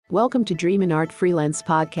Welcome to Dream in Art Freelance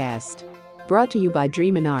Podcast. Brought to you by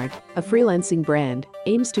Dream in Art, a freelancing brand,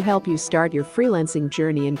 aims to help you start your freelancing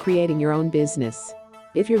journey and creating your own business.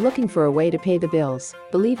 If you're looking for a way to pay the bills,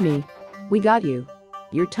 believe me, we got you.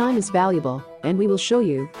 Your time is valuable, and we will show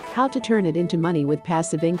you how to turn it into money with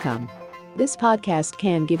passive income. This podcast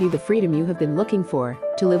can give you the freedom you have been looking for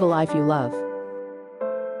to live a life you love.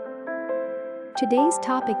 Today's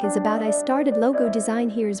topic is about I started logo design.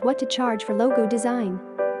 Here's what to charge for logo design.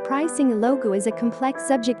 Pricing a logo is a complex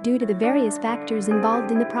subject due to the various factors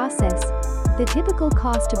involved in the process. The typical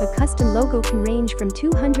cost of a custom logo can range from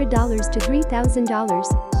 $200 to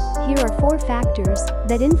 $3,000. Here are 4 factors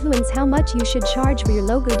that influence how much you should charge for your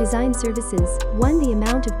logo design services. 1. The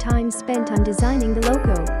amount of time spent on designing the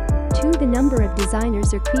logo. 2. The number of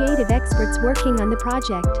designers or creative experts working on the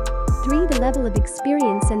project. 3. The level of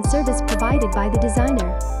experience and service provided by the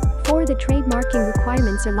designer. 4. The trademarking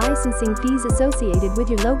requirements or licensing fees associated with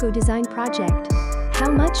your logo design project.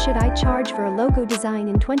 How much should I charge for a logo design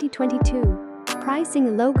in 2022? Pricing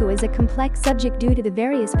a logo is a complex subject due to the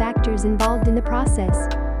various factors involved in the process.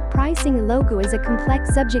 Pricing a logo is a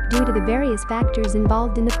complex subject due to the various factors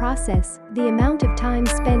involved in the process. The amount of time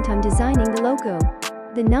spent on designing the logo.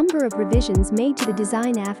 The number of revisions made to the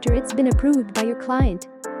design after it's been approved by your client.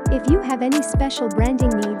 If you have any special branding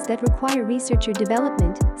needs that require research or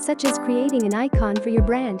development, such as creating an icon for your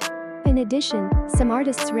brand. In addition, some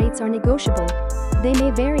artists' rates are negotiable. They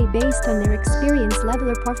may vary based on their experience level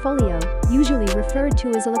or portfolio, usually referred to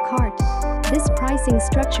as a la carte. This pricing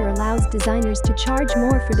structure allows designers to charge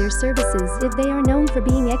more for their services if they are known for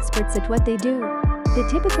being experts at what they do. The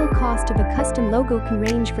typical cost of a custom logo can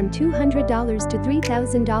range from $200 to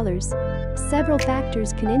 $3,000. Several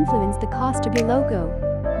factors can influence the cost of your logo.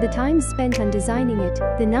 The time spent on designing it,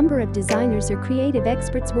 the number of designers or creative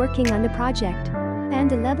experts working on the project, and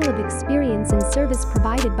the level of experience and service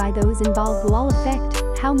provided by those involved will all affect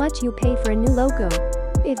how much you pay for a new logo.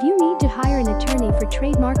 If you need to hire an attorney for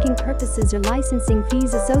trademarking purposes or licensing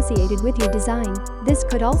fees associated with your design, this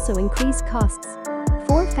could also increase costs.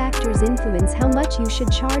 4 factors influence how much you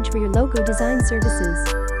should charge for your logo design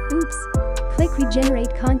services. Oops! Click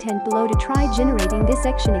regenerate content below to try generating this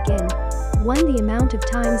section again. 1. The amount of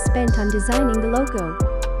time spent on designing the logo.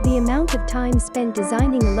 The amount of time spent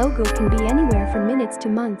designing a logo can be anywhere from minutes to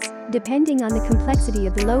months, depending on the complexity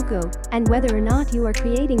of the logo and whether or not you are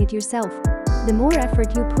creating it yourself. The more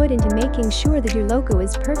effort you put into making sure that your logo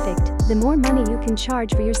is perfect, the more money you can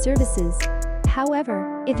charge for your services.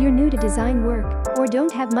 However, if you're new to design work or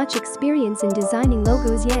don't have much experience in designing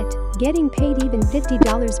logos yet, getting paid even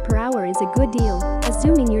 $50 per hour is a good deal,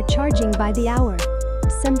 assuming you're charging by the hour.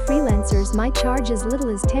 Some freelancers might charge as little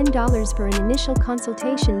as $10 for an initial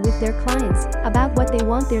consultation with their clients about what they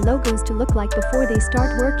want their logos to look like before they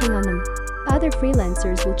start working on them. Other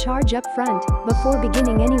freelancers will charge up front before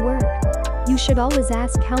beginning any work. You should always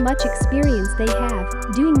ask how much experience they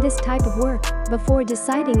have doing this type of work before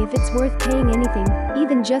deciding if it's worth paying anything,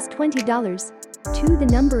 even just $20. 2. The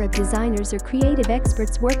number of designers or creative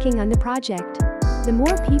experts working on the project. The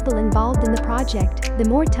more people involved in the project, the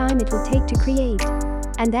more time it will take to create.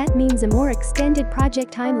 And that means a more extended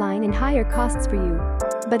project timeline and higher costs for you.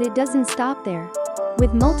 But it doesn't stop there.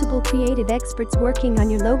 With multiple creative experts working on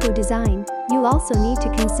your logo design, you'll also need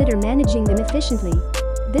to consider managing them efficiently.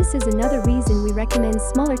 This is another reason we recommend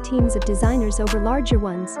smaller teams of designers over larger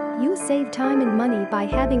ones. You save time and money by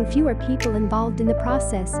having fewer people involved in the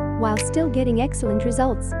process, while still getting excellent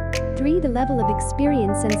results. 3. The level of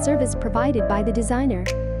experience and service provided by the designer.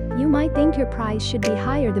 You might think your price should be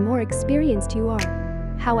higher the more experienced you are.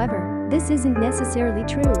 However, this isn't necessarily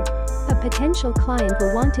true. A potential client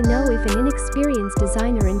will want to know if an inexperienced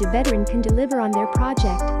designer and a veteran can deliver on their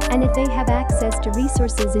project, and if they have access to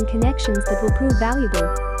resources and connections that will prove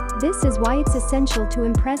valuable. This is why it's essential to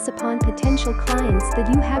impress upon potential clients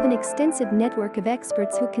that you have an extensive network of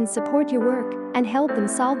experts who can support your work and help them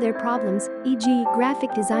solve their problems, e.g.,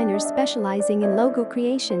 graphic designers specializing in logo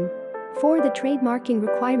creation. 4. The trademarking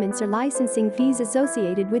requirements or licensing fees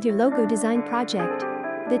associated with your logo design project.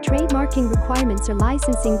 The trademarking requirements or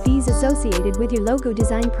licensing fees associated with your logo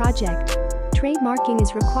design project. Trademarking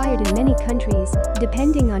is required in many countries,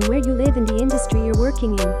 depending on where you live and the industry you're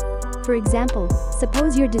working in. For example,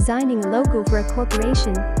 suppose you're designing a logo for a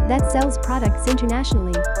corporation that sells products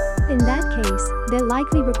internationally. In that case, they'll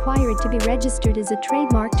likely require it to be registered as a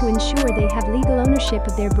trademark to ensure they have legal ownership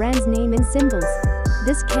of their brand's name and symbols.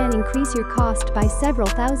 This can increase your cost by several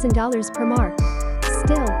 $1,000s per mark.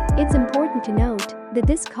 Still, it's important to note that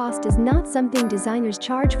this cost is not something designers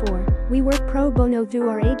charge for. We work pro bono through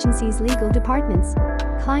our agency's legal departments.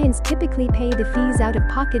 Clients typically pay the fees out of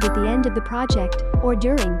pocket at the end of the project or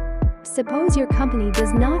during. Suppose your company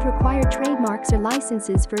does not require trademarks or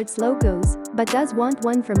licenses for its logos, but does want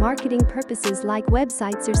one for marketing purposes like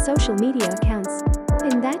websites or social media accounts.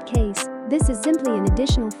 In that case, this is simply an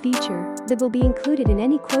additional feature that will be included in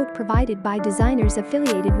any quote provided by designers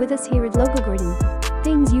affiliated with us here at LogoGarden.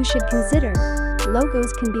 Things you should consider.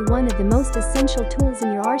 Logos can be one of the most essential tools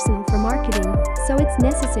in your arsenal for marketing, so it's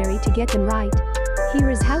necessary to get them right. Here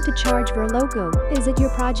is how to charge for a logo. Is it your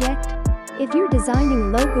project? If you're designing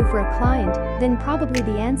a logo for a client, then probably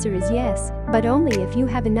the answer is yes, but only if you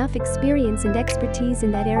have enough experience and expertise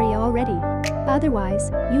in that area already. Otherwise,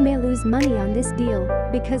 you may lose money on this deal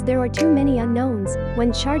because there are too many unknowns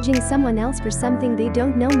when charging someone else for something they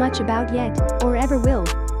don't know much about yet or ever will.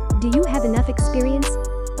 Do you have enough experience?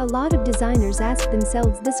 A lot of designers ask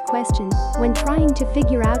themselves this question when trying to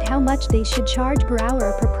figure out how much they should charge per hour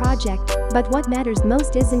or per project, but what matters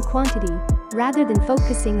most isn't quantity. Rather than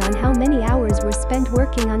focusing on how many hours were spent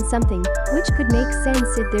working on something, which could make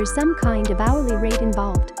sense if there's some kind of hourly rate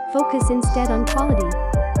involved, focus instead on quality.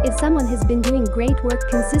 If someone has been doing great work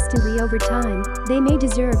consistently over time, they may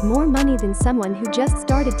deserve more money than someone who just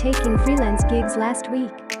started taking freelance gigs last week.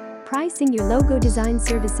 Pricing your logo design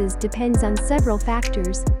services depends on several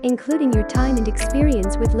factors, including your time and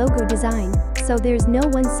experience with logo design, so there's no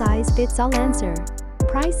one-size-fits-all answer.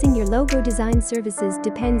 Pricing your logo design services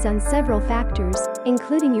depends on several factors,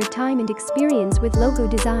 including your time and experience with logo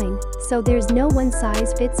design, so there's no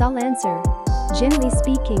one-size-fits-all answer. Generally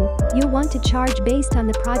speaking, you'll want to charge based on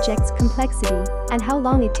the project's complexity and how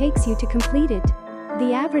long it takes you to complete it.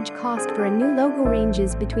 The average cost for a new logo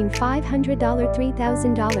ranges between $500 to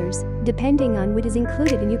 $3,000, depending on what is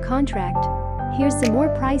included in your contract. Here's some more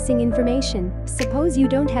pricing information. Suppose you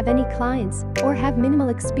don't have any clients or have minimal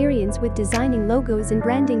experience with designing logos and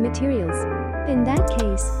branding materials. In that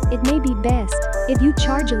case, it may be best if you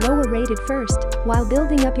charge a lower rate at first while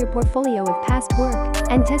building up your portfolio of past work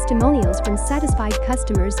and testimonials from satisfied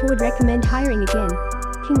customers who would recommend hiring again.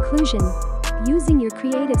 Conclusion. Using your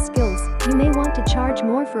creative skills, you may want to charge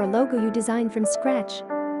more for a logo you design from scratch.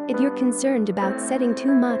 If you're concerned about setting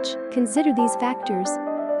too much, consider these factors.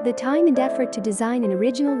 The time and effort to design an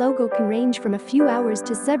original logo can range from a few hours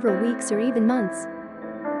to several weeks or even months.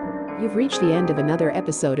 You've reached the end of another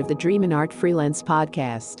episode of the Dream in Art Freelance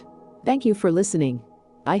podcast. Thank you for listening.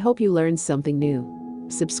 I hope you learned something new.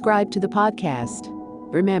 Subscribe to the podcast.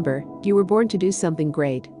 Remember, you were born to do something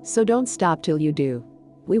great, so don't stop till you do.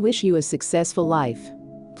 We wish you a successful life.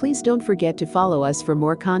 Please don't forget to follow us for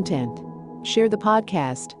more content. Share the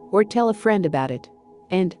podcast or tell a friend about it.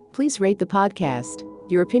 And please rate the podcast.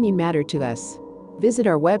 Your opinion matters to us. Visit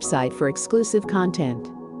our website for exclusive content.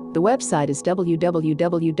 The website is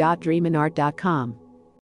www.dreaminart.com.